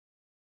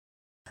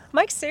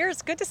Mike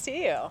Sayers, good to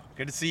see you.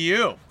 Good to see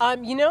you.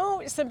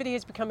 Somebody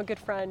has become a good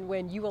friend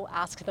when you will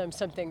ask them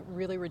something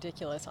really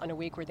ridiculous on a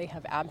week where they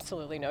have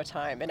absolutely no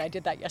time, and I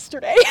did that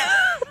yesterday.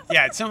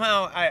 Yeah,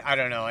 somehow, I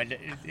don't know,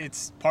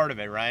 it's part of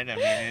it, right? I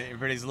mean,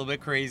 everybody's a little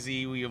bit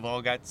crazy. We've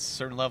all got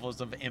certain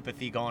levels of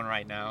empathy going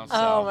right now, so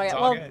Oh my it's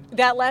God. all Well, good.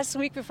 that last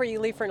week before you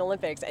leave for an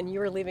Olympics, and you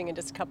were leaving in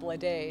just a couple of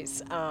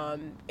days,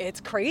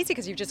 it's crazy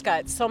because you've just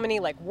got so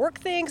many work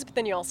things, but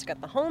then you also got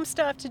the home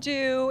stuff to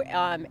do,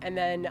 and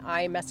then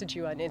I messaged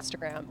you on Instagram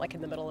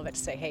in the middle of it to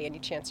say, hey, any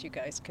chance you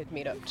guys could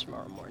meet up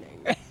tomorrow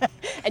morning?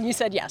 And you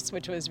said yes,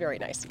 which was very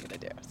nice of you to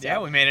do. So.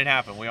 Yeah, we made it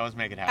happen. We always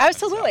make it happen.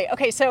 Absolutely. So.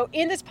 Okay, so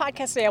in this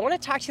podcast today, I want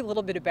to talk to you a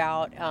little bit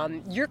about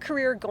your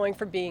career going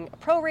from being a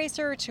pro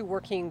racer to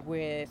working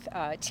with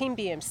Team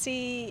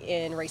BMC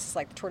in races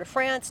like the Tour de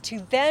France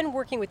to then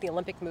working with the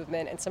Olympic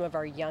movement and some of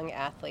our young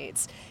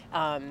athletes.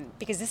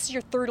 Because this is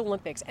your third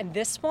Olympics, and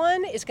this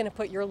one is going to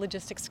put your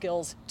logistics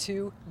skills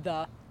to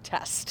the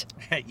test.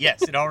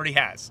 Yes, it already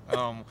has.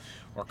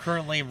 We're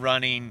currently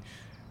running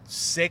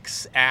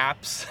 6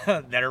 apps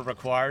that are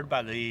required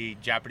by the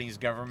Japanese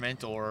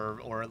government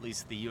or at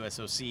least the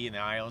USOC and the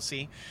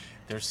IOC.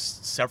 There's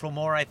several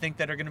more, I think,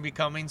 that are going to be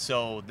coming.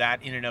 So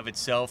that in and of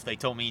itself, they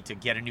told me to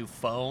get a new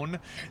phone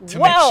to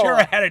make sure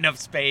I had enough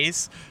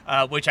space,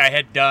 which I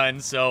had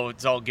done. So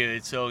it's all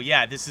good. So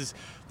yeah, this is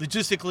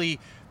logistically,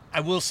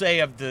 I will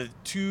say of the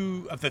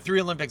 3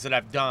 Olympics that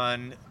I've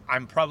done,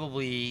 I'm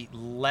probably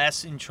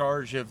less in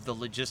charge of the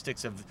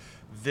logistics of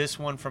this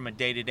one from a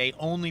day-to-day,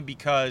 only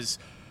because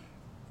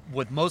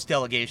with most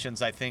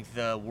delegations, I think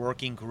the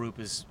working group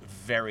is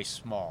very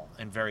small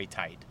and very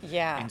tight.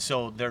 Yeah. And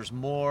so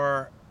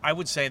I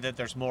would say that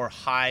there's more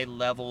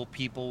high-level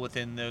people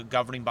within the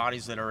governing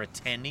bodies that are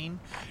attending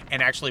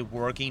and actually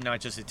working, not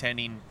just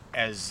attending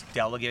as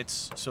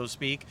delegates, so to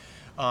speak,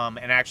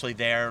 and actually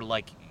they're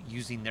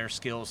using their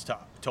skills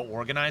to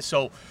organize.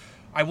 So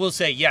I will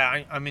say,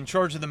 yeah, I'm in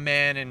charge of the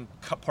men and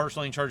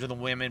partially in charge of the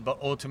women, but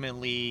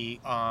ultimately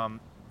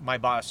my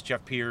boss,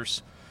 Jeff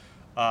Pierce,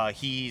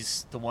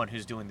 he's the one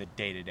who's doing the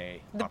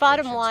day-to-day The operations.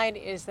 bottom line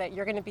is that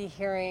you're going to be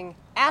hearing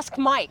Ask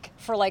Mike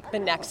for the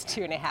next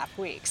 2.5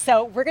 weeks.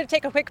 So we're going to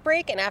take a quick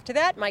break, and after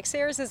that, Mike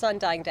Sayers is on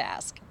Dying to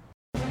Ask.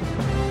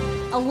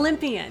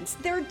 Olympians,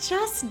 they're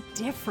just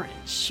different.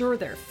 Sure,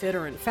 they're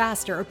fitter and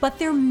faster, but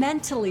they're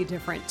mentally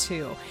different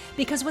too.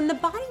 Because when the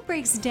body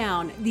breaks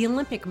down, the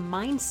Olympic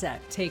mindset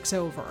takes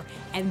over.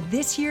 And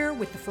this year,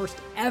 with the first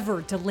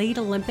ever delayed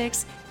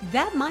Olympics,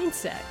 that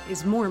mindset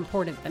is more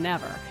important than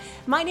ever.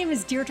 My name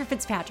is Deirdre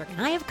Fitzpatrick,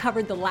 and I have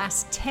covered the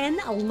last 10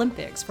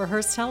 Olympics for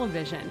Hearst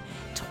Television.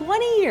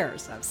 20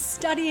 years of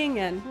studying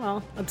and,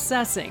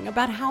 obsessing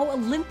about how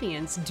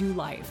Olympians do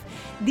life.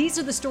 These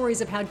are the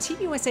stories of how Team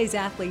USA's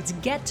athletes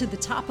get to the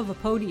top of a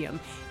podium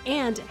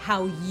and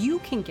how you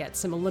can get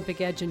some Olympic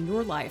edge in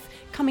your life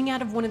coming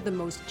out of one of the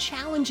most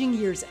challenging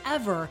years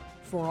ever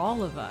for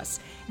all of us.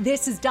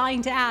 This is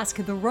Dying to Ask,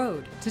 the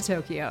road to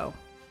Tokyo.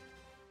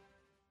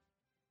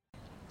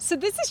 So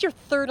this is your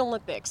third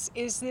Olympics.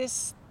 Is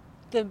this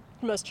the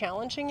most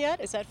challenging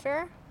yet? Is that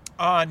fair?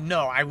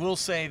 No, I will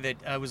say that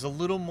I was a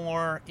little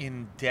more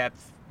in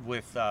depth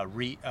with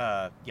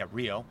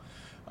Rio.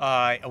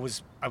 I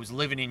was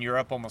living in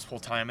Europe almost full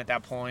time at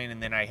that point,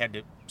 and then I had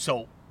to.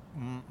 So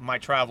my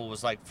travel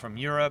was from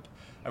Europe.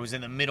 I was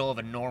in the middle of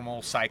a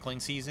normal cycling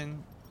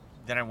season.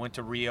 Then I went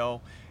to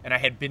Rio, and I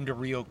had been to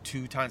Rio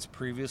 2 times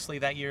previously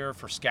that year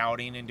for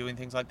scouting and doing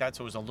things like that.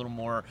 So it was a little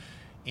more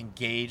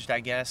engaged,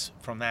 I guess,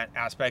 from that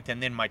aspect.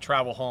 And then my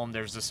travel home,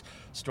 there's this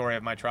story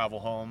of my travel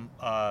home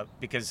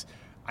because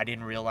I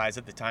didn't realize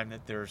at the time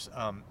that there's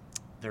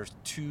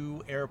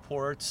 2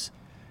 airports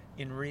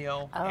in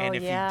Rio, and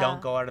if you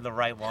don't go out of the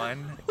right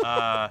one,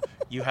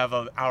 you have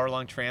an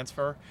hour-long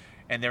transfer.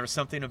 And there was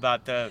something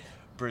about the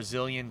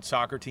Brazilian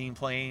soccer team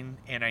playing,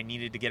 and I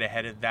needed to get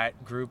ahead of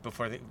that group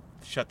before they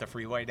shut the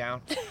freeway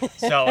down.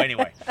 So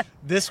anyway,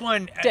 this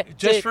one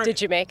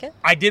did you make it?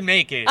 I did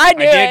make it. I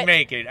did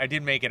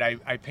make it.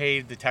 I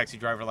paid the taxi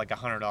driver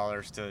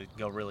 $100 to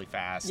go really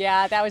fast.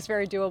 Yeah, that was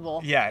very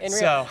doable. Yeah. In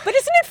Rio. But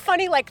isn't it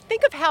funny?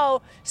 Think of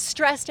how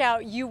stressed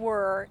out you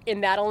were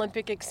in that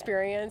Olympic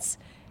experience.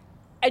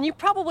 And you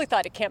probably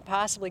thought it can't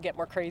possibly get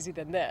more crazy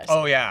than this.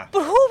 Oh, yeah.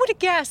 But who would have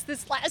guessed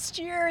this last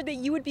year that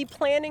you would be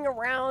planning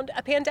around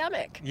a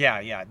pandemic?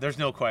 Yeah. There's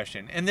no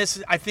question. And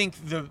this, I think,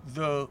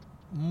 the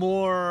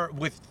more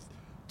with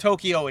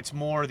Tokyo, it's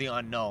more the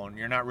unknown.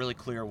 You're not really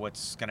clear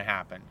what's going to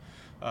happen.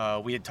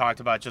 We had talked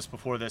about just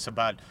before this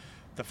about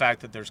the fact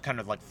that there's kind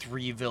of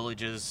 3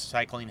 villages.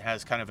 Cycling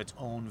has kind of its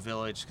own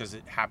village because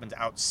it happens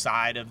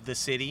outside of the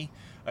city.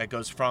 It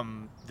goes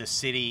from the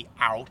city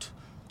out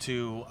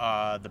to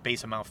the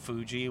base of Mount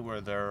Fuji,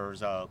 where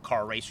there's a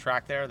car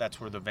racetrack there. That's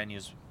where the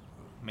venues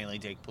mainly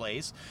take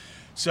place.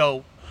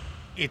 So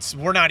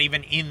we're not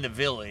even in the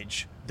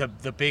village, the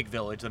big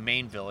village, the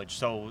main village.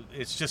 So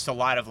it's just a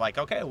lot of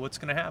okay, what's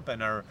going to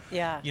happen? Or,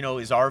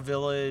 is our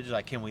village,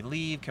 can we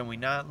leave? Can we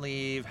not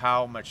leave?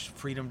 How much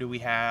freedom do we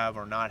have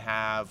or not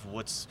have?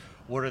 What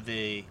are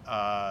the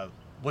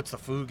what's the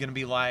food going to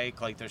be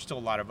like? Like, there's still a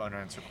lot of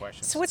unanswered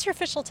questions. So what's your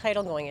official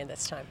title going in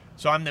this time?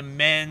 So I'm the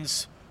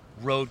men's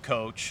road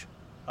coach,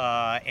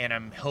 and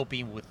I'm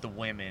helping with the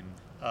women.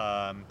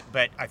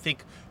 But I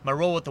think my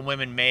role with the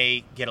women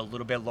may get a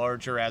little bit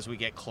larger as we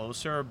get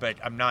closer, but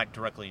I'm not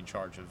directly in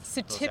charge of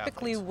So those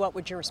typically, athletes. what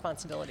would your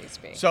responsibilities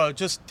be? So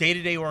just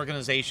day-to-day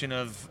organization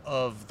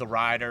of the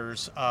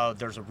riders.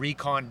 There's a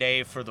recon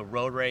day for the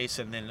road race,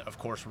 and then, of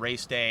course,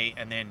 race day,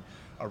 and then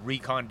a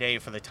recon day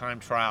for the time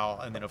trial,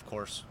 and then, of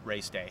course,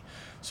 race day.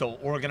 So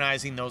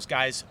organizing those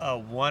guys.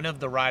 One of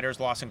the riders,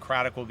 Lawson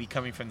Craddock, will be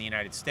coming from the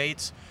United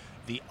States.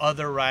 The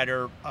other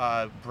rider,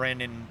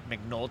 Brandon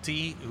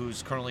McNulty,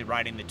 who's currently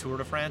riding the Tour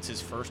de France, his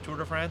first Tour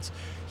de France,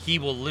 he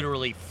will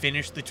literally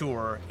finish the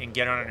tour and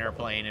get on an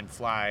airplane and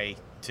fly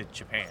to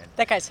Japan.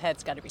 That guy's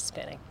head's got to be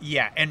spinning.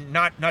 Yeah, and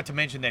not to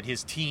mention that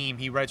his team,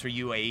 he rides for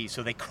UAE,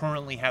 so they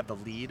currently have the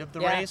lead of the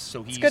race.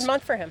 So it's a good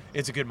month for him.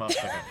 It's a good month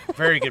for him.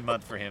 Very good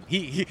month for him.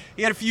 He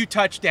had a few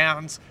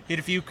touchdowns, he had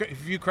a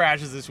few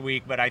crashes this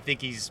week, but I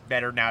think he's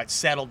better now. It's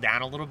settled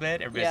down a little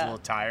bit. Everybody's a little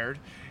tired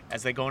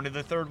as they go into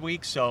the third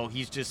week, so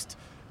he's just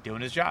doing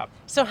his job.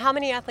 So how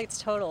many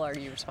athletes total are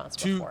you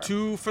responsible for?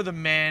 Two for the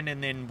men,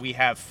 and then we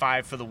have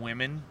 5 for the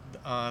women.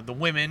 The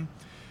women,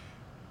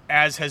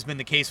 as has been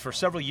the case for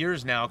several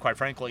years now, quite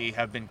frankly,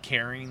 have been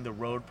carrying the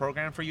road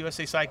program for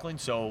USA Cycling.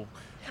 So,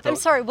 I'm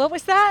sorry, what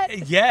was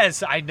that?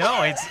 Yes, I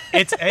know.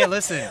 It's hey,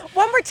 listen.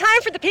 One more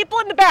time for the people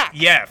in the back.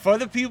 Yeah, for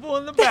the people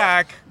in the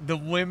back, the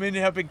women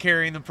have been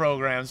carrying the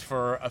programs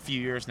for a few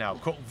years now.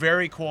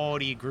 Very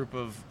quality group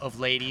of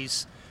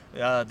ladies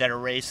that are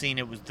racing.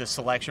 It was the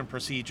selection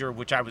procedure,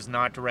 which I was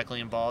not directly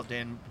involved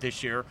in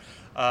this year,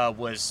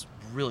 was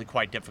really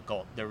quite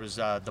difficult. There was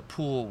the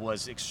pool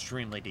was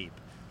extremely deep.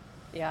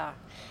 Yeah.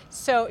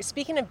 So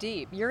speaking of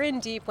deep, you're in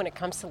deep when it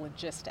comes to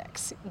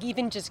logistics,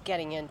 even just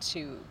getting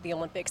into the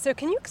Olympics. So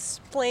can you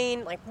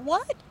explain, like,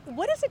 what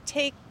does it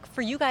take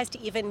for you guys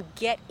to even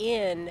get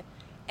in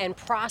and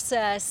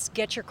process,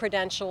 get your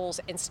credentials,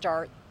 and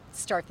start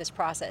this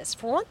process?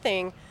 For one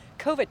thing,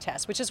 COVID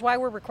test, which is why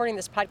we're recording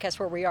this podcast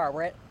where we are.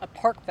 We're at a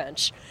park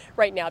bench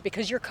right now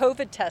because your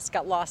COVID test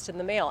got lost in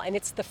the mail, and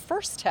it's the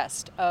first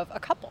test of a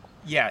couple.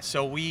 Yeah,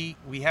 so we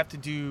have to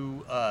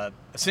do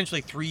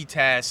essentially 3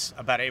 tests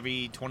about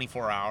every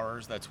 24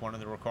 hours. That's one of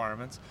the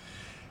requirements.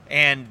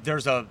 And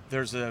there's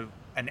an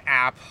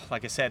app,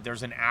 like I said,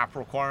 there's an app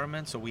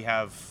requirement. So we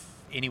have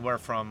anywhere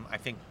from, I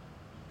think,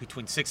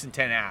 between 6 and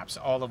 10 apps,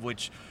 all of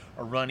which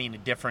are running a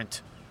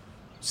different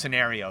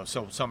scenario.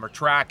 So some are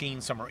tracking,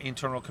 some are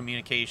internal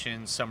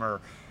communications, some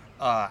are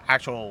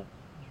actual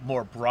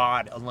more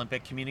broad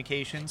Olympic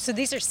communications. So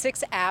these are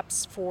 6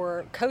 apps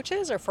for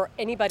coaches or for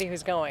anybody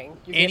who's going?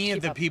 Any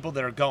of the people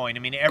that are going. I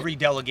mean, every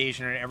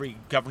delegation and every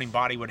governing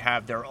body would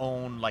have their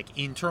own like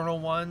internal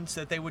ones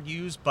that they would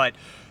use, but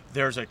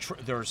there's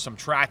some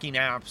tracking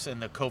apps,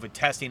 and the COVID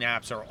testing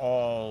apps are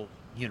all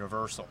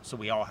universal. So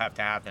we all have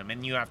to have them,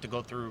 and you have to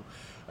go through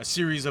a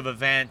series of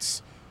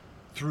events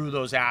through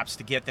those apps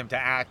to get them to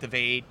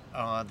activate.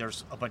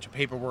 There's a bunch of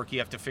paperwork you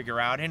have to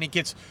figure out, and it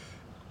gets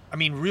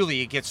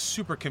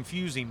super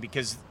confusing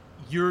because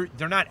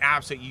they're not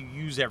apps that you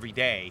use every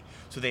day,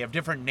 so they have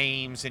different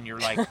names, and you're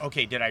like,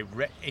 okay,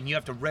 and you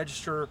have to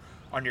register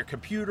on your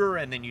computer,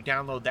 and then you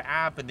download the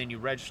app, and then you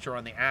register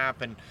on the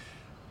app. And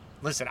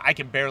listen, I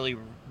can barely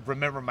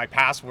remember my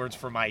passwords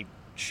for my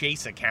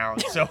Chase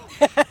account, so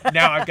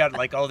now I've got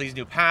like all these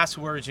new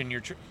passwords, and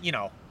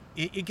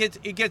it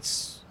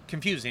gets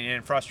confusing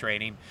and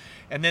frustrating.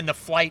 And then the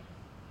flight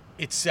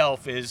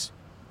itself is,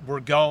 we're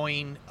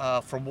going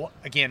from what,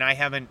 again,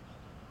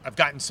 I've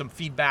gotten some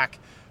feedback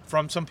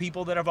from some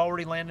people that have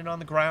already landed on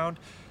the ground.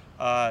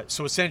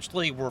 So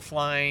essentially I'm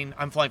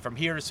flying from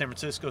here to San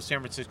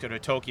Francisco to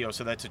Tokyo.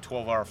 So that's a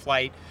 12-hour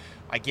flight.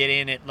 I get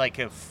in at like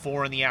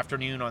 4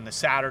 p.m. on the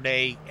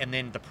Saturday, and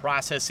then the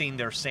processing,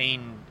 they're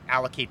saying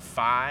allocate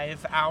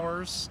 5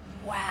 hours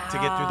to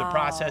get through the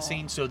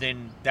processing. So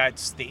then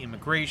that's the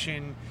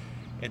immigration,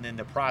 and then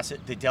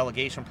the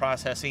delegation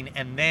processing,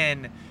 and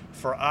then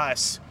for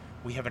us,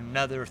 we have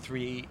another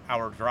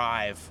 3-hour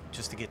drive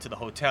just to get to the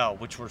hotel,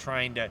 which we're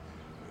trying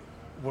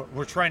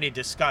to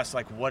discuss,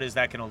 like, what is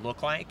that going to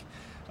look like?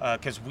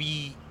 Because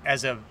we,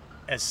 as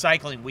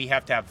cycling, we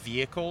have to have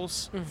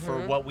vehicles for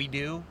what we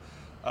do,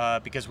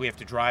 because we have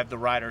to drive the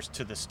riders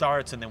to the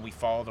starts, and then we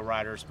follow the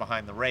riders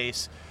behind the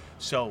race.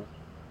 So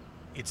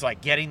it's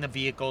like getting the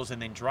vehicles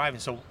and then driving.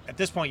 So at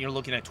this point, you're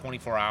looking at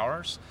 24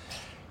 hours.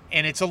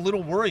 And it's a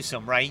little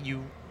worrisome, right?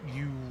 You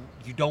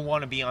don't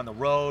want to be on the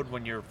road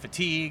when you're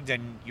fatigued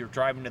and you're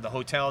driving to the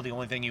hotel. The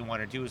only thing you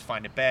want to do is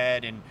find a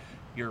bed, and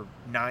you're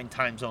 9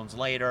 time zones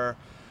later.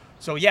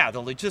 So yeah, the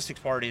logistics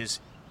part is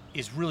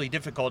really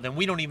difficult, and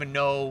we don't even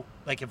know,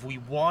 like, if we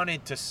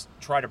wanted to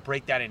try to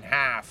break that in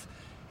half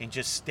and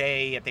just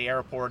stay at the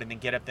airport and then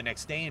get up the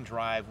next day and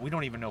drive, we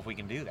don't even know if we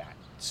can do that.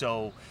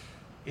 So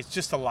it's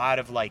just a lot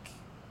of, like,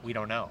 we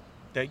don't know.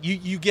 That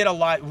you get a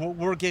lot. What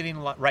we're getting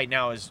right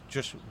now is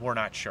just, we're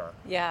not sure.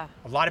 Yeah.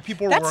 A lot of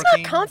people are working. That's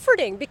not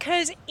comforting,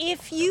 because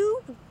if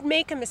you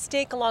make a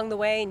mistake along the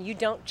way and you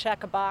don't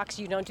check a box,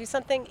 you don't do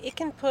something, it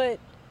can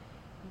put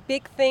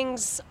big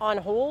things on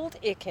hold,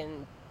 it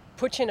can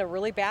put you in a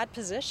really bad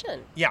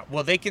position. Yeah,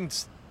 well, they can.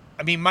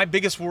 I mean, my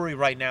biggest worry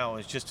right now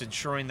is just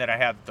ensuring that I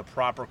have the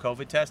proper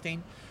COVID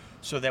testing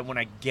so that when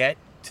I get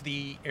to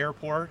the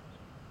airport,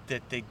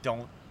 that they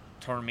don't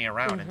turn me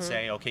around and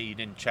say, okay, you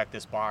didn't check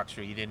this box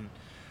or you didn't.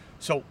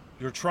 So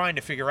you're trying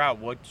to figure out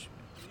what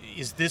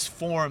is this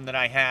form that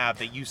I have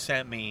that you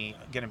sent me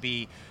going to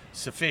be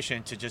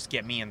sufficient to just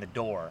get me in the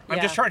door. I'm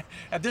just trying.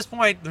 At this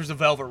point, there's a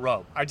velvet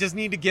rope. I just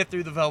need to get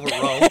through the velvet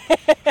rope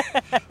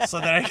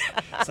so that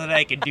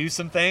I can do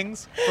some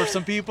things for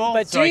some people.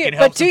 But so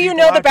do you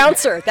know the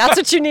bouncer? That's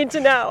what you need to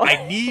know.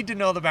 I need to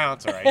know the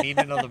bouncer.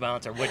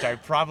 Which I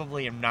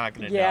probably am not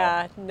going to know.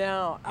 Yeah,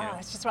 no. Oh,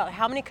 it's just about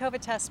how many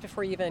COVID tests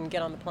before you even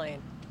get on the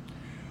plane?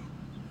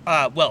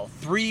 Well,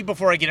 3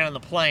 before I get on the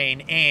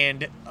plane,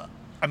 and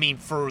I mean,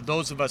 for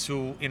those of us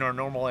who in our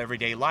normal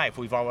everyday life,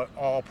 we've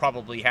all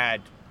probably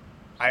had.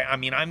 I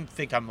mean, I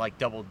think I'm like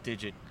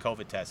double-digit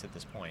COVID tests at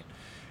this point.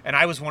 And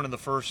I was one of the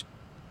first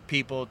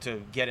people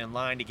to get in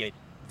line to get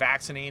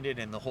vaccinated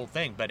and the whole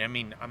thing. But, I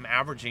mean, I'm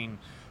averaging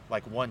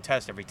like 1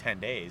 test every 10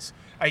 days.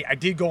 I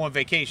did go on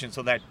vacation,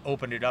 so that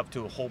opened it up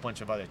to a whole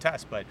bunch of other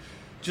tests. But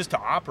just to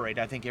operate,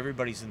 I think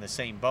everybody's in the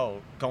same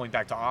boat. Going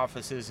back to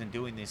offices and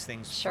doing these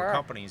things for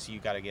companies, you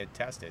got to get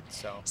tested.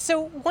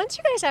 So once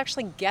you guys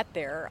actually get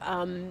there,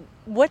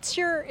 what's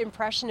your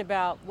impression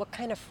about what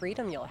kind of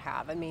freedom you'll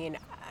have? I mean,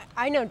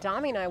 I know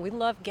Dami and I, we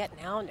love getting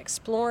out and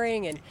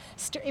exploring, and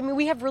I mean,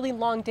 we have really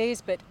long days,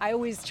 but I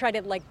always try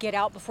to like get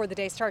out before the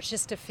day starts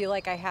just to feel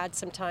like I had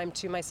some time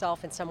to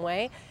myself in some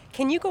way.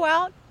 Can you go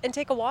out and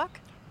take a walk?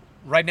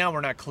 Right now,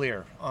 we're not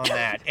clear on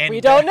that. And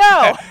we don't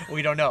know.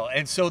 We don't know.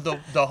 And so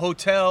the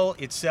hotel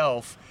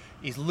itself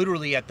is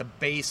literally at the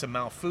base of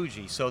Mount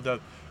Fuji. So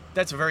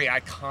that's a very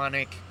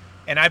iconic.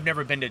 And I've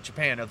never been to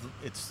Japan.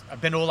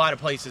 I've been to a lot of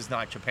places,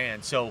 not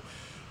Japan. So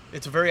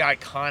it's a very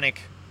iconic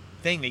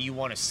thing that you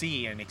want to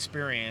see and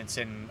experience.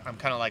 And I'm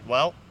kind of like,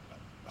 well,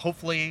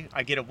 hopefully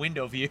I get a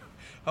window view.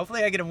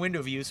 Hopefully I get a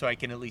window view so I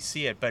can at least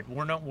see it. But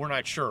we're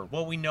not sure.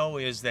 What we know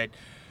is that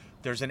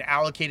there's an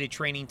allocated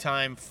training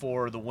time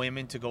for the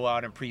women to go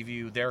out and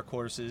preview their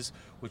courses,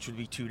 which would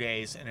be 2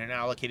 days, and an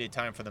allocated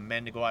time for the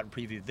men to go out and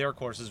preview their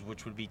courses,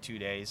 which would be 2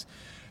 days.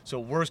 So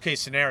worst case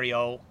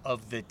scenario,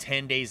 of the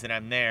 10 days that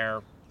I'm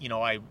there,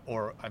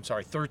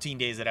 13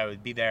 days that I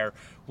would be there,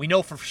 we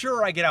know for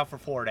sure I get out for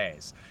 4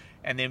 days.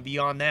 And then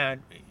beyond that,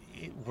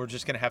 we're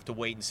just going to have to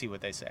wait and see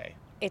what they say.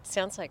 It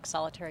sounds like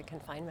solitary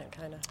confinement,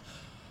 kind of.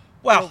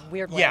 Well,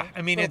 weird way, yeah,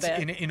 I mean, it's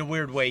in a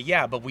weird way,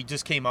 yeah, but we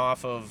just came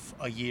off of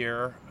a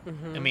year.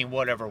 I mean,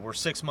 whatever. We're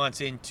 6 months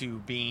into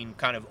being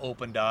kind of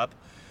opened up,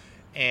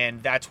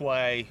 and that's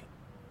why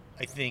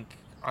I think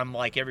I'm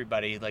like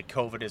everybody, like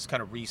COVID has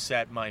kind of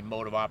reset my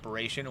mode of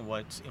operation and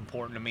what's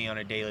important to me on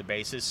a daily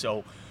basis.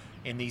 So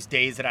in these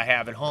days that I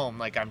have at home,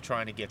 like I'm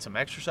trying to get some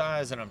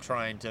exercise and I'm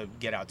trying to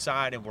get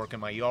outside and work in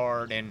my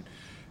yard and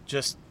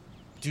just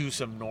do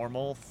some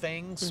normal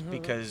things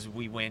because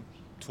we went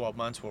 12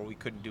 months where we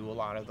couldn't do a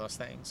lot of those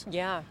things.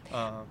 Yeah.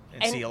 And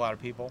see a lot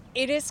of people.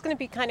 It is going to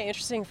be kind of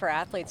interesting for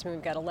athletes. I mean,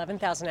 we've got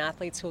 11,000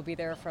 athletes who will be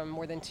there from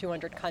more than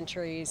 200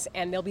 countries,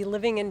 and they'll be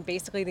living in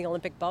basically the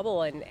Olympic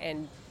bubble,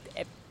 and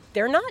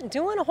they're not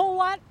doing a whole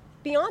lot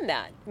beyond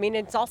that. I mean,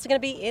 it's also going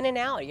to be in and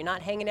out. You're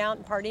not hanging out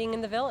and partying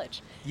in the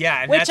village.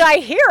 Yeah. Which I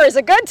hear is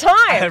a good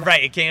time.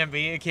 Right. It can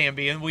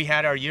be. And we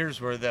had our years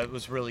where that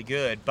was really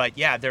good. But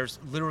yeah, there's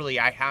literally,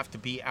 I have to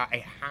be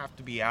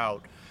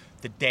out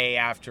the day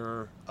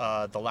after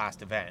the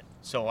last event.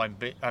 So I'm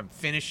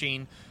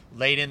finishing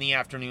late in the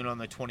afternoon on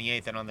the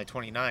 28th, and on the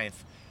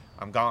 29th,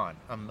 I'm gone.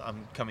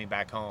 I'm coming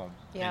back home.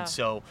 Yeah. And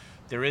so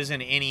there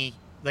isn't any,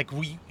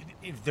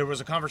 if there was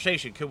a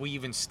conversation, could we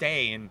even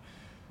stay and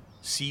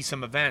see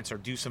some events or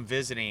do some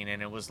visiting?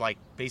 And it was like,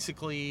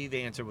 basically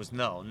the answer was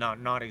no,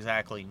 not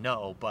exactly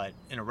no, but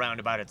in a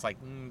roundabout, it's like,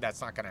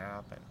 that's not going to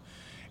happen.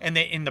 And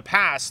in the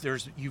past,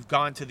 you've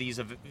gone to these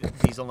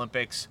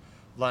Olympics,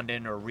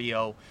 London or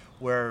Rio,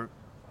 where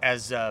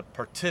as a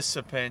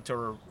participant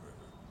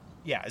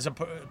as a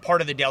part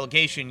of the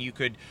delegation, you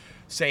could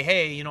say,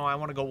 hey, I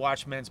want to go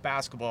watch men's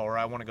basketball, or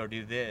I want to go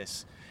do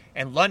this.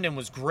 And London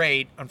was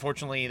great.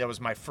 Unfortunately, that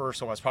was my first,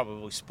 so I was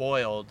probably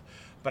spoiled.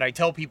 But I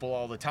tell people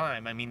all the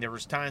time, I mean, there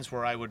was times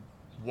where I would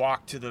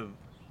walk to the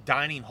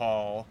dining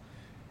hall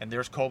and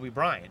there's Kobe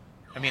Bryant.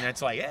 I mean,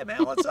 it's like, hey,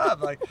 man, what's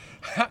up? Like,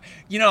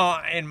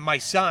 and my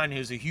son,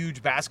 who's a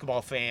huge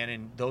basketball fan,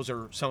 and those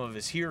are some of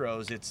his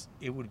heroes,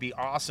 it would be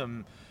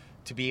awesome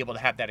to be able to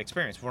have that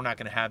experience. We're not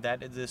going to have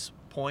that at this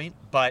point,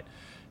 but,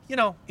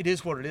 it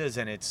is what it is,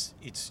 and it's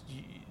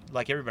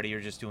like everybody,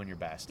 you're just doing your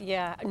best.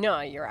 Yeah,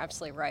 no, you're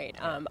absolutely right.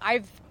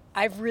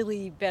 I've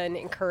really been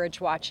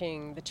encouraged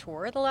watching the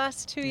tour the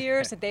last 2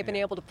 years that they've been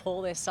able to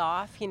pull this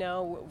off,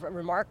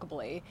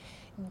 remarkably.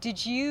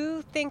 Did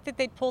you think that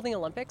they'd pull the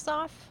Olympics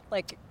off?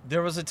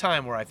 There was a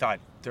time where I thought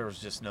there was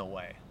just no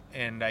way.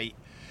 And I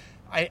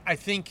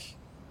think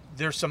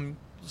there's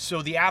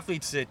so the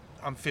athletes that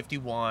I'm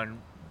 51,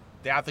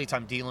 the athletes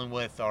I'm dealing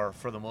with are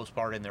for the most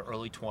part in their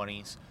early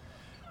 20s.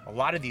 A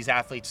lot of these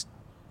athletes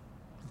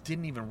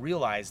didn't even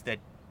realize that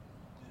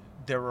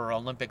there were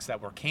Olympics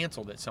that were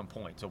canceled at some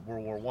point, so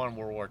World War I,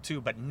 World War II,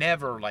 but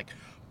never like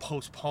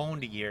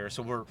postponed a year.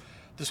 So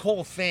this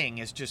whole thing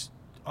is just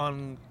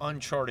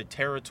uncharted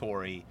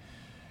territory.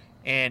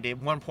 And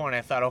at one point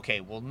I thought,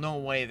 okay, well, no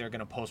way they're going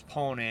to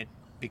postpone it,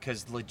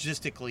 because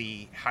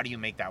logistically, how do you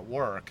make that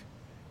work?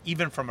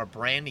 Even from a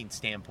branding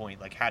standpoint,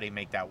 like, how do you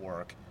make that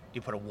work? Do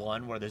you put a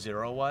 1 where the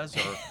 0 was,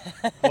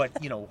 or what?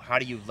 How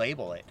do you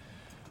label it?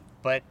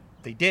 But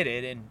they did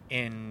it,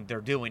 and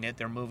they're doing it.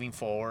 They're moving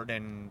forward,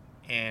 and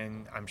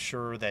I'm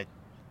sure that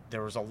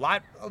there was a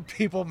lot of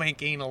people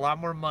making a lot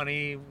more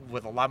money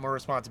with a lot more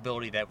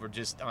responsibility that were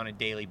just on a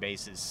daily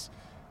basis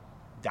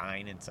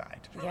dying inside.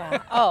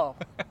 Yeah. Oh,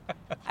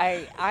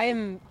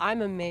 I'm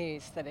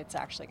amazed that it's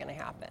actually going to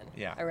happen.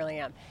 Yeah. I really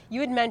am.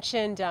 You had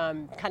mentioned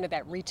kind of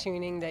that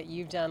retuning that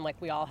you've done, like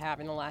we all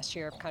have in the last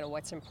year, of kind of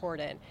what's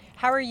important.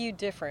 How are you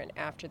different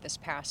after this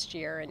past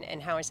year,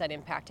 and how has that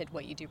impacted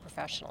what you do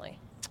professionally?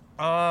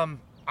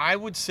 I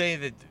would say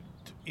that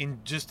in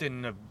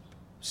a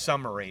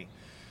summary,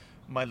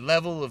 my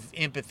level of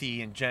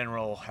empathy in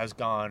general has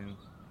gone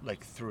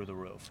like through the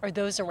roof. Are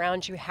those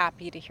around you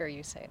happy to hear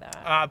you say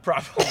that?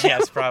 Probably,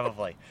 yes,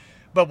 probably.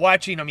 But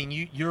watching, I mean,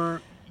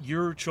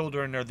 your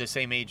children are the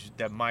same age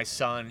that my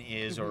son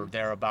is, or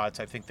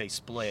thereabouts. I think they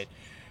split.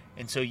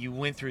 And so you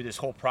went through this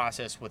whole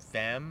process with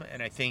them.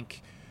 And I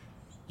think,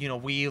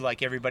 we,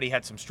 like everybody,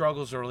 had some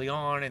struggles early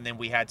on, and then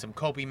we had some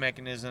coping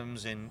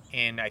mechanisms.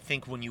 And I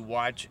think when you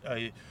watch,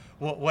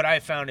 what I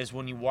found is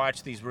when you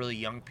watch these really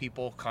young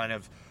people kind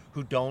of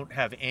who don't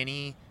have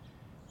any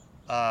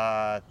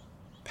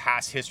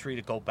past history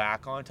to go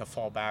back on, to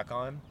fall back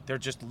on, they're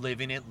just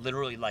living it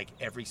literally like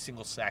every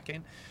single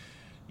second.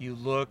 You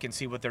look and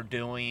see what they're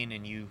doing,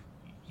 and you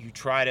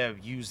try to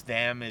use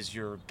them as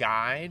your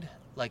guide.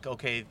 Like,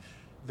 okay,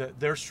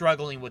 they're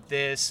struggling with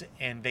this,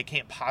 and they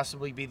can't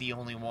possibly be the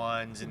only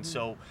ones. And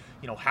so,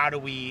 how do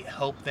we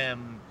help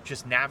them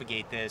just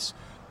navigate this?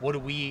 What do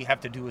we have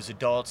to do as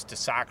adults to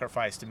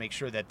sacrifice to make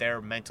sure that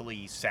they're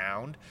mentally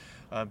sound?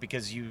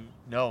 Because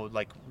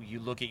like, you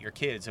look at your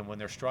kids, and when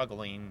they're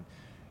struggling,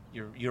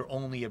 your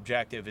only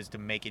objective is to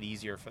make it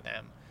easier for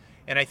them.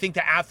 And I think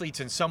the athletes,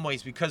 in some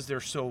ways, because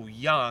they're so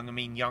young, I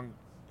mean, young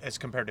as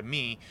compared to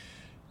me,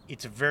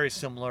 it's a very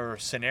similar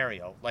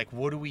scenario. Like,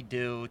 what do we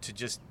do to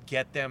just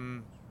get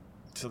them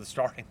to the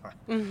starting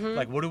line?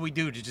 Like, what do we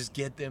do to just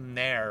get them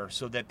there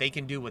so that they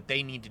can do what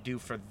they need to do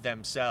for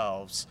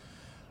themselves?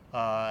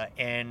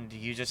 And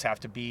you just have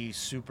to be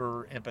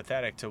super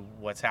empathetic to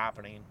what's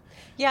happening.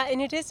 Yeah,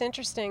 and it is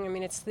interesting. I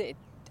mean,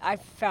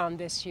 I've found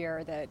this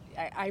year that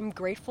I'm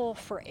grateful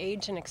for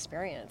age and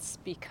experience,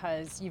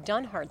 because you've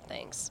done hard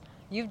things.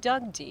 You've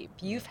dug deep.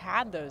 You've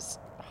had those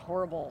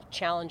horrible,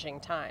 challenging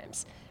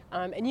times.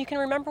 And you can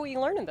remember what you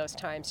learned in those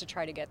times to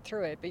try to get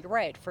through it. But you're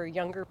right, for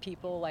younger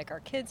people like our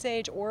kids'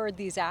 age or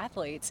these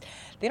athletes,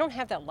 they don't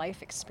have that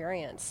life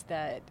experience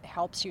that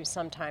helps you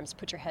sometimes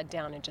put your head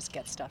down and just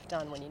get stuff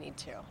done when you need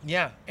to.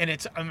 Yeah, and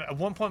it's at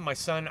one point my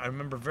son, I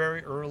remember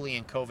very early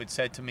in COVID,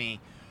 said to me,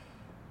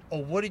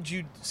 "Oh,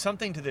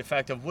 something to the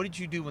effect of, what did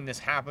you do when this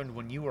happened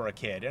when you were a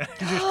kid?" And I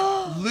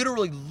just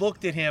literally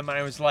looked at him, and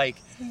I was like,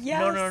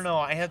 yes. No,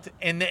 I have to.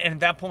 And at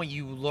that point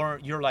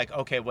you're like,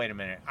 okay, wait a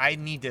minute.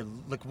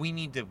 We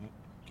need to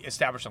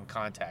establish some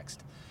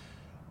context.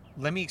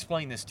 Let me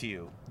explain this to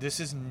you. This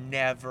has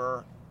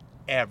never,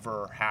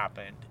 ever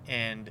happened.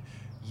 And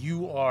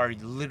you are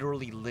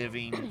literally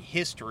living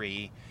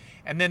history.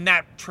 And then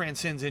that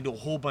transcends into a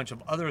whole bunch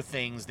of other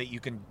things that you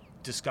can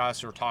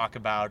discuss or talk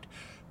about.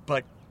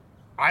 But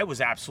I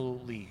was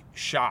absolutely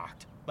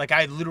shocked. Like,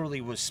 I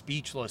literally was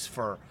speechless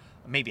for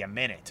maybe a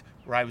minute,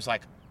 where I was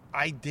like,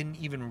 I didn't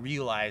even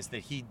realize that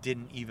he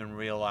didn't even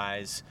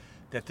realize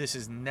that this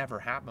has never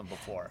happened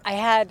before. I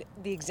had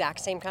the exact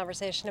same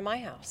conversation in my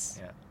house.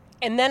 Yeah.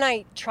 And then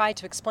I tried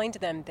to explain to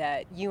them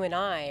that you and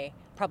I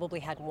probably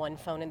had one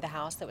phone in the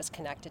house that was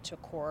connected to a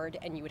cord,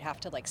 and you would have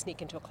to like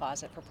sneak into a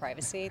closet for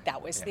privacy.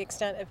 That was the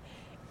extent of,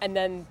 and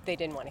then they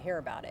didn't want to hear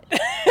about it.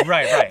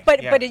 Right.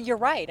 But you're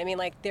right. I mean,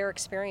 like, their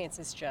experience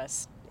is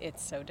just,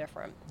 it's so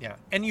different. Yeah.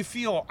 And you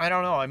feel, I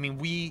don't know, I mean,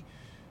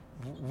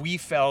 we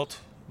felt,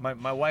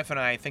 my wife and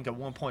I think at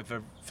one point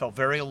felt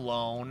very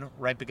alone,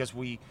 right? Because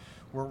we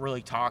weren't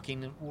really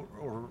talking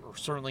or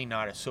certainly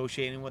not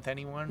associating with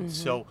anyone.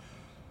 So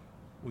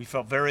we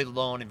felt very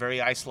alone and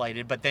very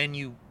isolated. But then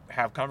you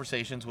have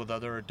conversations with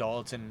other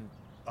adults and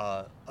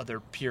other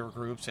peer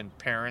groups and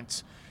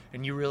parents,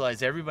 and you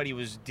realize everybody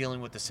was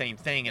dealing with the same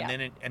thing.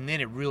 And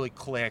then it really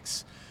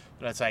clicks.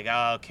 But it's like,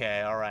 oh,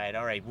 okay, all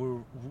right,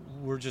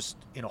 we're just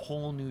in a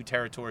whole new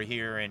territory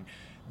here. And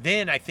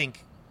then I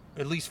think,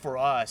 at least for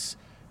us,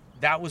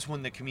 that was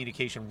when the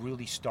communication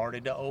really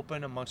started to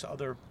open amongst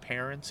other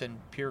parents and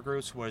peer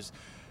groups, was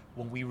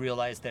when we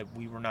realized that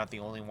we were not the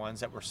only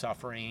ones that were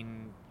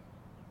suffering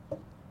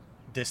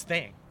this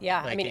thing.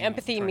 Yeah, I mean,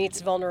 empathy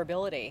meets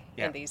vulnerability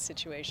in these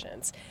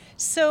situations.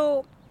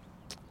 So,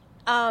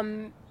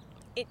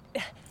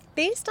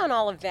 based on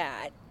all of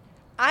that,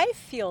 I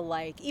feel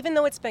like, even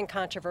though it's been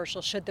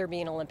controversial, should there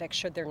be an Olympics,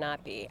 should there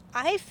not be,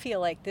 I feel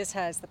like this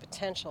has the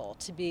potential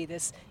to be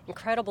this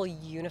incredible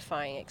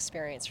unifying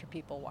experience for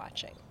people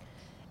watching.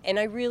 And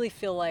I really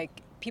feel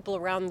like people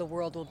around the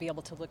world will be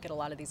able to look at a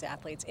lot of these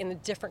athletes in a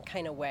different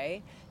kind of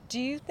way.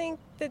 Do you think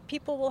that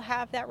people will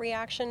have that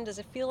reaction? Does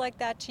it feel like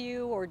that to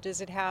you, or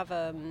does it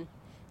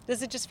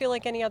just feel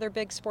like any other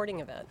big sporting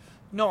event?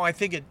 No, I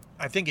think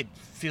it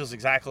feels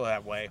exactly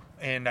that way.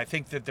 And I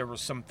think that there were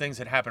some things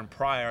that happened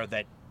prior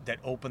that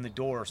opened the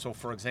door. So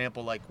for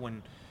example, like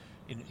when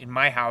in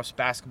my house,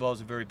 basketball is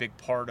a very big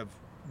part of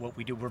what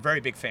we do. We're very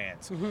big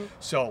fans. Mm-hmm.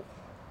 So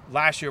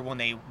last year when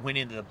they went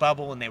into the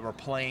bubble and they were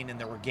playing and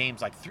there were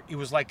games like it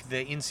was like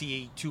the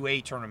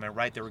NCAA tournament,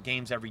 right? There were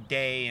games every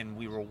day and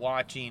we were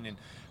watching and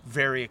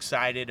very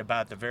excited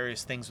about the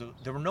various things.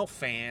 There were no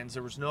fans.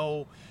 There was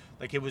no,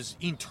 like, it was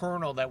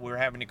internal that we were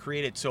having to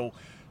create it. So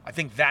I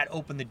think that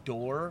opened the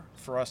door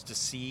for us to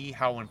see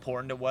how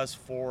important it was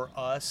for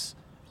us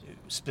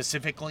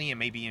specifically and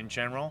maybe in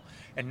general.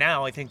 And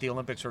now I think the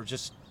Olympics are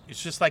it's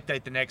just like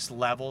the next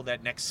level,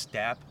 that next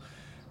step.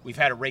 We've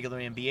had a regular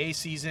NBA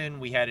season.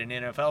 We had an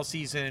NFL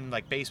season.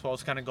 Like,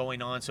 baseball's kind of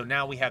going on. So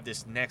now we have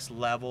this next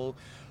level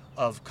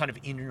of kind of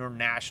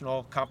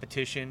international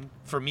competition.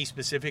 For me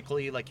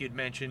specifically, like you'd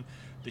mentioned,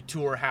 the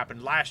tour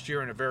happened last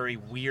year in a very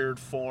weird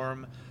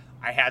form.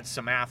 I had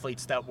some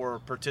athletes that were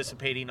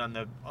participating on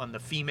the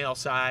female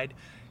side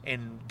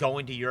and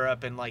going to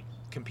Europe and like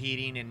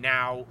competing, and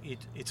now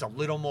it's a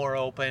little more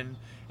open,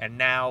 and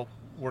now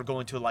we're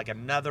going to like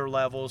another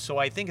level. So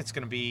I think it's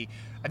going to be,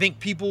 I think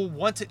people,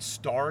 once it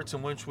starts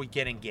and once we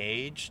get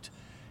engaged,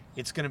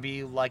 it's going to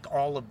be like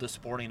all of the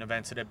sporting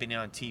events that have been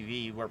on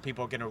TV, where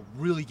people are going to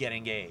really get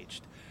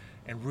engaged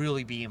and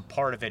really be a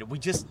part of it. We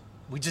just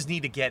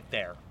need to get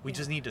there. We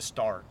just need to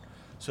start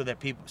so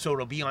that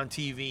it'll be on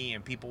TV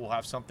and people will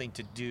have something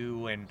to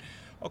do. And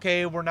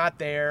okay, we're not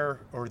there,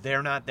 or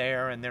they're not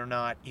there, and they're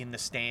not in the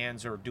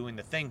stands or doing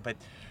the thing, but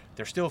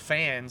they're still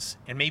fans,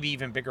 and maybe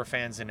even bigger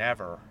fans than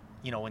ever,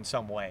 in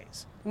some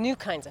ways. New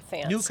kinds of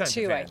fans,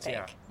 too, I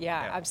think.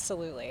 Yeah,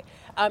 absolutely.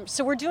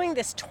 So we're doing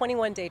this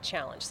 21-day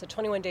challenge. So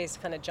 21 days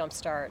kind of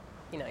jumpstart,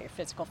 your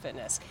physical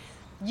fitness.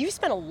 You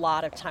spend a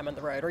lot of time on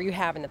the road, or you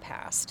have in the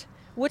past.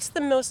 What's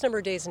the most number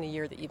of days in a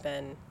year that you've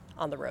been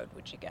on the road,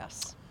 would you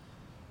guess?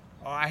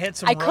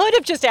 I could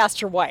have just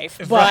asked your wife,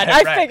 but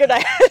I figured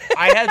I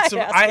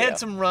had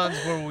some runs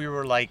where we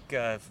were like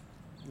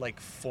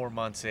 4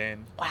 months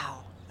in.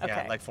 Wow.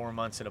 Okay. Yeah, like 4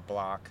 months at a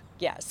block.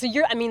 Yeah. So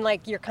you're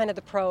kind of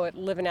the pro at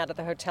living out of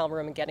the hotel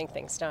room and getting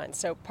things done.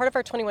 So part of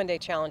our 21-day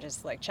challenge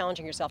is like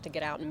challenging yourself to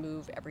get out and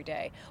move every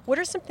day. What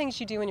are some things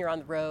you do when you're on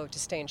the road to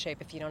stay in shape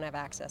if you don't have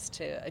access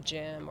to a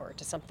gym or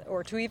to something,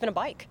 or to even a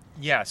bike?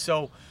 Yeah.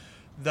 So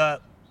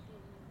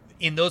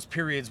in those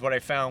periods, what I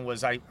found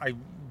was I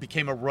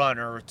became a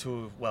runner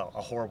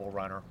a horrible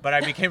runner, but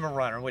I became a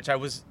runner, which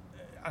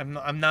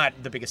I'm not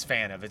the biggest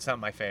fan of. It's not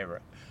my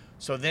favorite.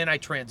 So then I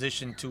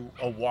transitioned to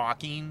a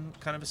walking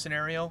kind of a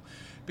scenario,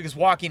 because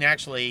walking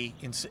actually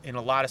in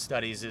a lot of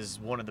studies is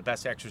one of the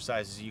best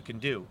exercises you can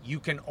do. You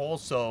can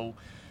also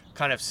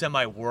kind of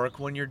semi-work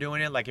when you're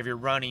doing it. Like if you're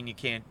running, you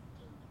can't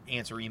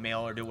answer email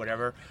or do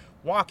whatever.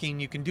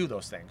 Walking, you can do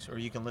those things, or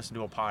you can listen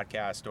to a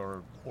podcast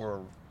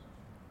or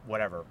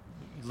whatever,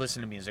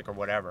 listen to music or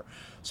whatever.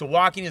 So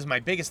walking is my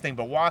biggest thing,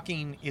 but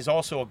walking is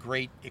also a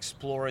great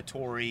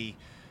exploratory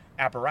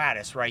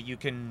apparatus, right? You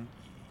can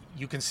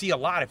see a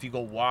lot if you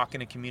go walk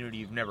in a community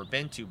you've never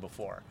been to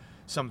before.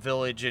 Some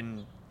village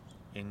in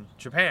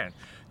Japan.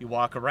 You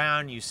walk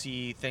around, you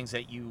see things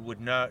that you would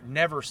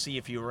never see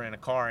if you were in a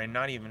car, and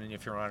not even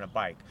if you're on a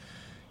bike.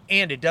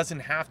 And it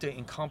doesn't have to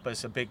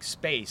encompass a big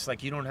space.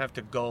 Like, you don't have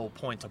to go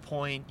point to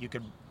point. You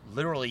could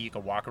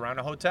walk around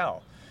a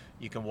hotel.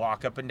 You can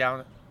walk up and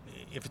down.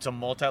 If it's a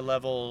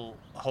multi-level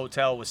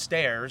hotel with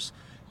stairs,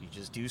 you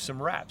just do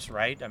some reps,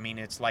 right? I mean,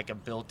 it's like a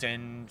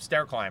built-in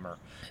stair climber.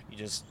 You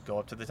just go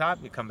up to the top,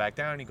 you come back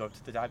down, you go up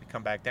to the top, you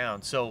come back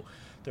down. So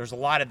there's a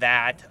lot of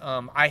that.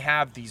 I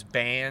have these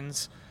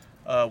bands,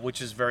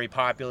 which is very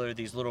popular,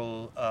 these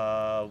little,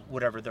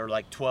 they're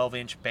like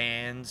 12-inch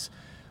bands.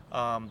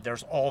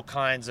 There's all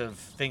kinds of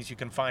things you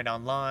can find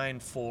online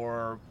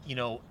for,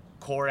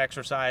 core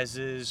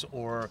exercises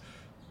or,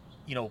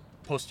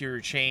 posterior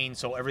chain,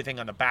 so everything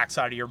on the back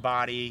side of your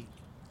body,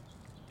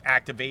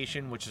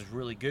 activation, which is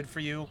really good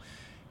for you.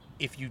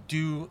 If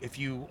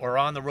you are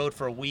on the road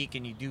for a week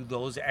and you do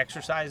those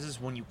exercises,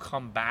 when you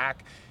come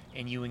back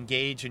and you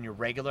engage in your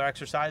regular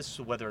exercise,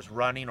 so whether it's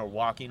running or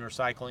walking or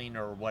cycling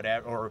or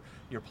whatever, or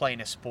you're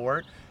playing a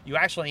sport, you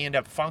actually end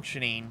up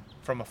functioning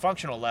from a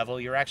functional level.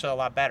 You're actually a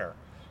lot better.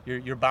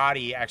 Your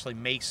body actually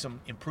makes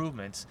some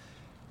improvements.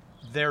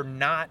 They're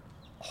not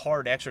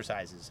hard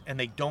exercises, and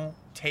they don't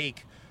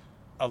take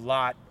a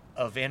lot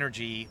of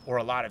energy or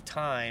a lot of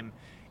time,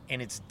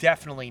 and it's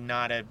definitely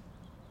not a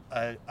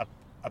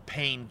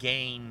pain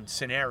gain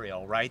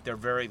scenario, right? They're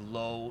very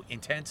low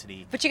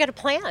intensity. But you got to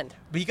plan.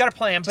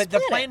 But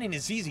the planning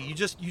is easy. You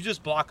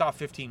just block off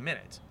 15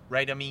 minutes,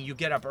 right? I mean, you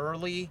get up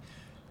early.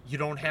 You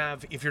don't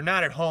have, if you're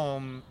not at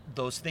home,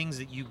 those things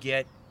that you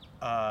get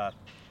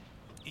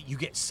you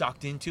get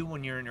sucked into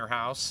when you're in your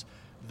house.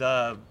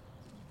 The,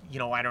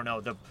 I don't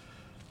know, the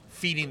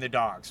feeding the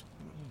dogs,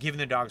 giving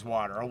the dogs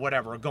water or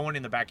whatever, or going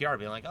in the backyard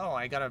being like, oh,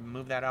 I got to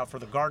move that out for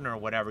the gardener or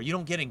whatever. You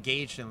don't get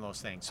engaged in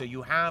those things. So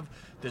you have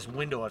this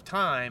window of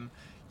time.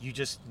 You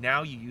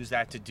use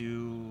that to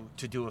do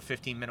a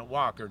 15-minute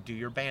walk or do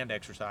your band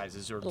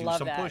exercises or do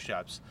some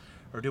push-ups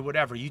or do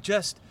whatever. It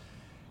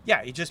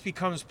just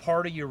becomes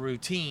part of your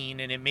routine,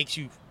 and it makes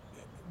you,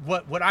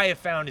 what I have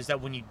found is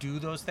that when you do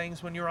those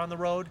things when you're on the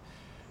road,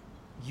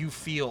 you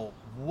feel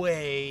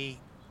way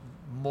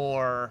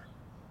more,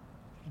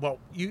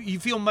 you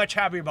feel much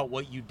happier about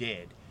what you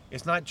did.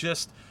 It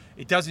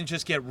doesn't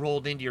just get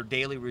rolled into your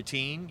daily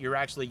routine.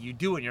 You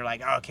do it and you're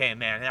like, okay,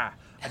 man,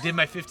 I did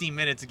my 15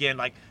 minutes again.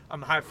 Like,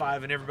 I'm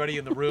high-fiving everybody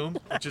in the room,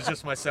 which is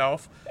just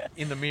myself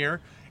in the mirror.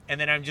 And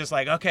then I'm just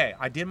like, okay,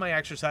 I did my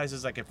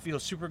exercises. I can feel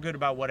super good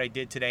about what I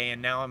did today,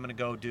 and now I'm going to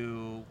go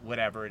do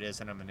whatever it is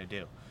that I'm going to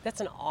do.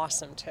 That's an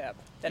awesome tip.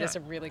 That is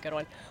a really good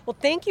one. Well,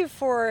 thank you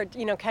for,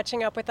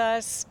 catching up with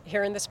us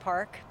here in this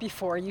park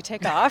before you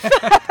take off.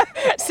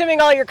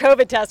 Assuming all your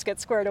COVID tests get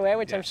squared away,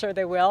 which I'm sure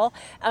they will.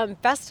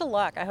 Best of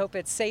luck. I hope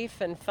it's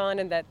safe and fun,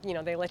 and that,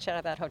 they let you out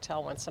of that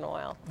hotel once in a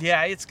while.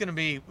 Yeah, it's going to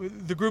be,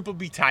 the group will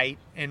be tight,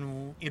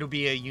 and it'll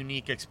be a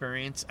unique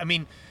experience. I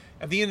mean,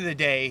 at the end of the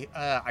day,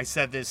 I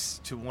said this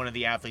to one of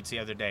the athletes the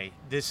other day.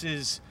 This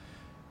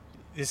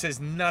has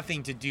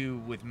nothing to do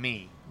with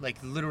me. Like,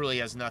 literally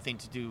has nothing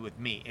to do with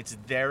me. It's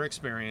their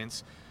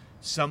experience.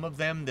 Some of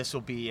them, this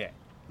will be it.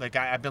 Like,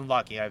 I've been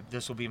lucky.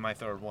 This will be my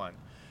third one.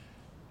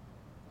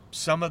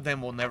 Some of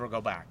them will never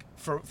go back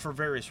for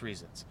various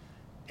reasons.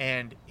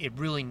 And it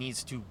really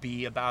needs to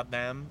be about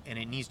them, and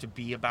it needs to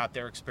be about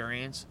their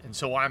experience. And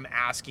so I'm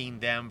asking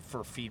them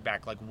for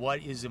feedback. Like,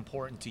 what is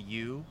important to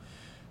you?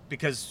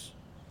 Because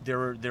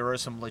there are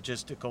some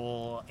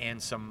logistical and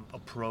some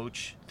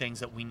approach things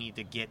that we need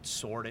to get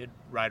sorted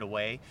right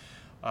away,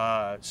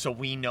 so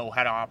we know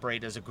how to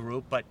operate as a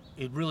group, but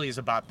it really is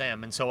about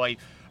them. And so I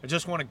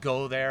just want to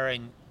go there,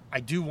 and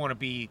I do want to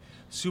be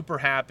super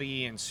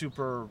happy and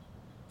super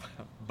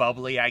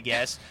bubbly, I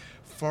guess,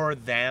 for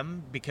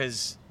them,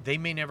 because they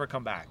may never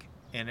come back.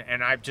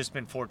 And I've just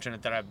been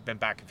fortunate that I've been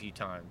back a few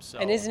times. So,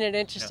 and isn't it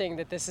interesting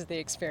that this is the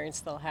experience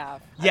they'll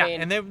have? Yeah,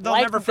 and they'll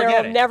never forget it.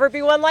 There'll never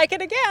be one like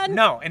it again.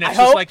 No, and it's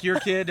just like your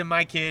kid and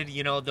my kid,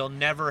 they'll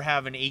never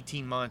have an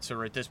 18 months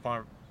or at this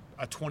point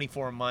a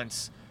 24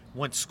 months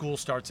once school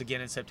starts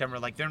again in September.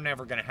 Like, they're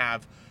never going to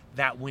have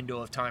that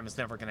window of time. Is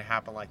never going to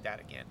happen like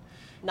that again.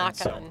 Knock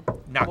on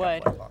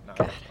wood.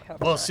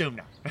 We'll assume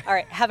not. All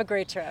right, have a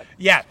great trip.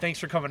 Yeah, thanks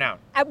for coming out.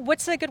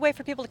 What's a good way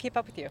for people to keep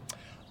up with you?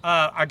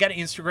 I got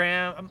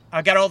Instagram.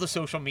 I got all the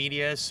social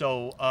media.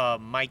 So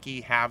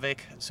Mikey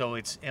Havoc. So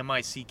it's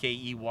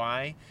MICKEY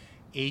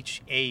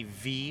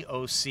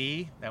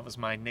HAVOC. That was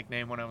my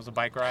nickname when I was a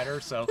bike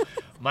rider. So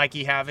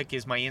Mikey Havoc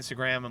is my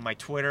Instagram and my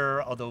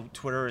Twitter. Although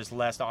Twitter is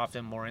less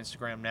often, more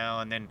Instagram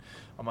now. And then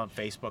I'm on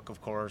Facebook,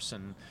 of course.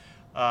 And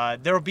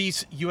there will be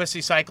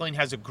USA Cycling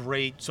has a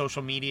great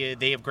social media.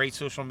 They have great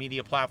social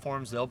media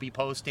platforms. They'll be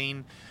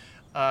posting.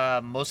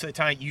 Most of the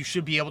time, you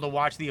should be able to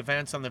watch the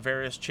events on the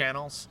various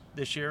channels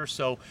this year.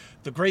 So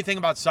the great thing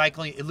about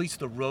cycling, at least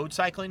the road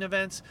cycling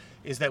events,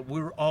 is that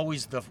we're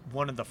always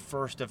one of the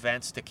first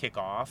events to kick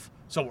off.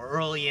 So we're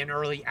early in,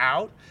 early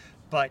out,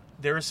 but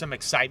there is some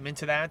excitement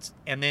to that.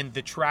 And then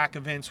the track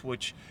events,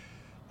 which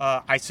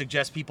I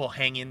suggest people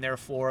hang in there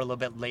for a little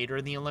bit later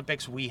in the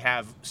Olympics. We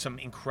have some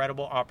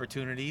incredible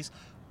opportunities,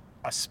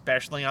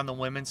 especially on the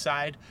women's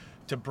side,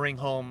 to bring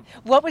home.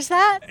 What was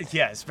that?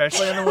 Yeah,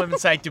 especially on the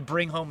women's side, to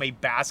bring home a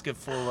basket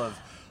full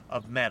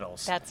of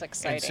medals. That's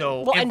exciting. And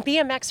so, and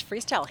BMX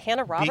freestyle,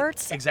 Hannah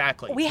Roberts.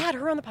 Exactly. We had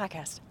her on the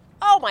podcast.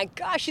 Oh my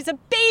gosh, she's a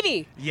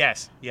baby.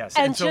 Yes.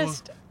 And so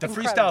just the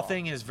incredible. Freestyle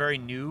thing is very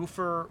new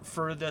for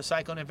the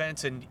cycling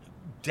events, and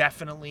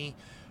definitely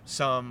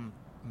some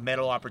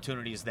medal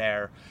opportunities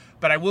there.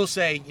 But I will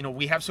say,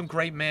 we have some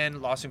great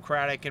men. Lawson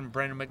Craddock and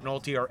Brendan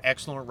McNulty are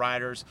excellent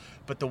riders.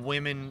 But the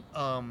women,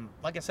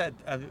 like I said,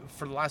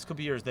 for the last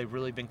couple of years, they've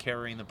really been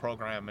carrying the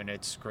program, and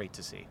it's great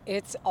to see.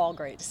 It's all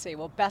great to see.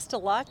 Well, best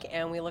of luck,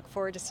 and we look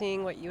forward to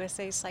seeing what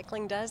USA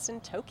Cycling does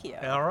in Tokyo.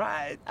 All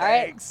right. All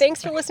right.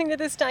 Thanks for listening to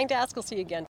This Dying to Ask. We'll see you again.